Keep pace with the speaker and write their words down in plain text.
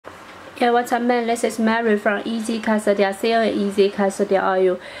Yeah, what's up, man? This is Mary from Easy Custodial Sale and Easy Custodial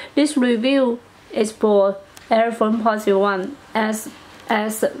Oil. This review is for Foamposite 1 as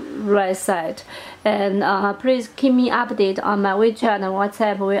Anthracite. And please keep me updated on my Wechat and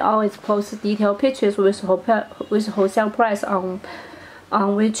WhatsApp. We always post detailed pictures with wholesale price on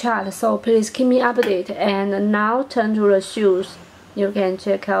Wechat. So please keep me updated. And now turn to the shoes. You can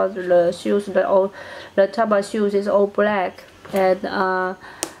check out the shoes. The top of shoes is all black, and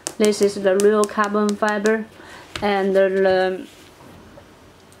this is the real carbon fiber, and the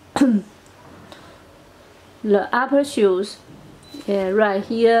the upper shoes, yeah, right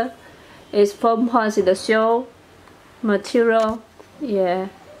here is Foamposite shoe material, yeah.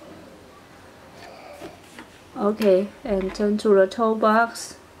 Okay, and turn to the toe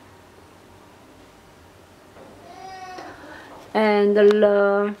box, and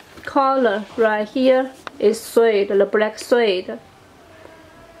the color right here is suede, the black suede.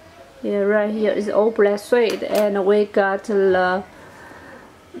 Yeah, right here is all black suede, and we got the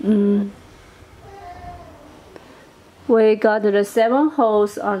we got the 7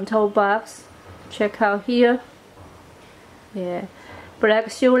 holes on toe box. Check out here. Yeah,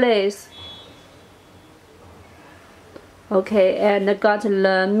 black shoelace. Okay, and got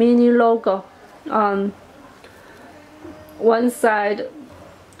the mini logo on one side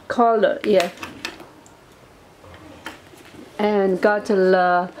collar. Yeah, and got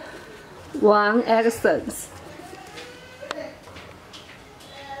the one accents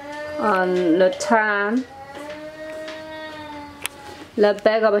on the tan. The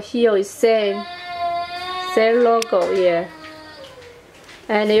back of the heel is same logo, yeah.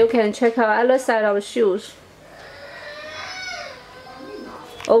 And you can check out other side of the shoes.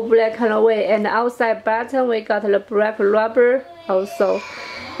 All black colorway, and the outside button we got the black rubber also.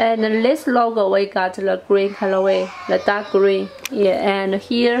 And this logo we got the green colorway, the dark green, yeah. And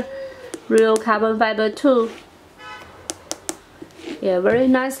here real carbon fiber too, yeah, very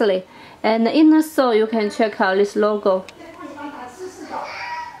nicely. And in the sole you can check out this logo,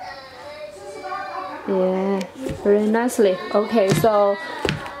 yeah, very nicely. Okay, so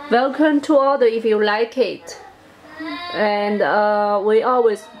welcome to order if you like it. And we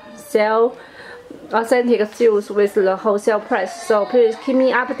always sell authentic shoes with the wholesale price, so please keep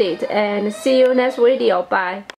me updated and see you next video. Bye.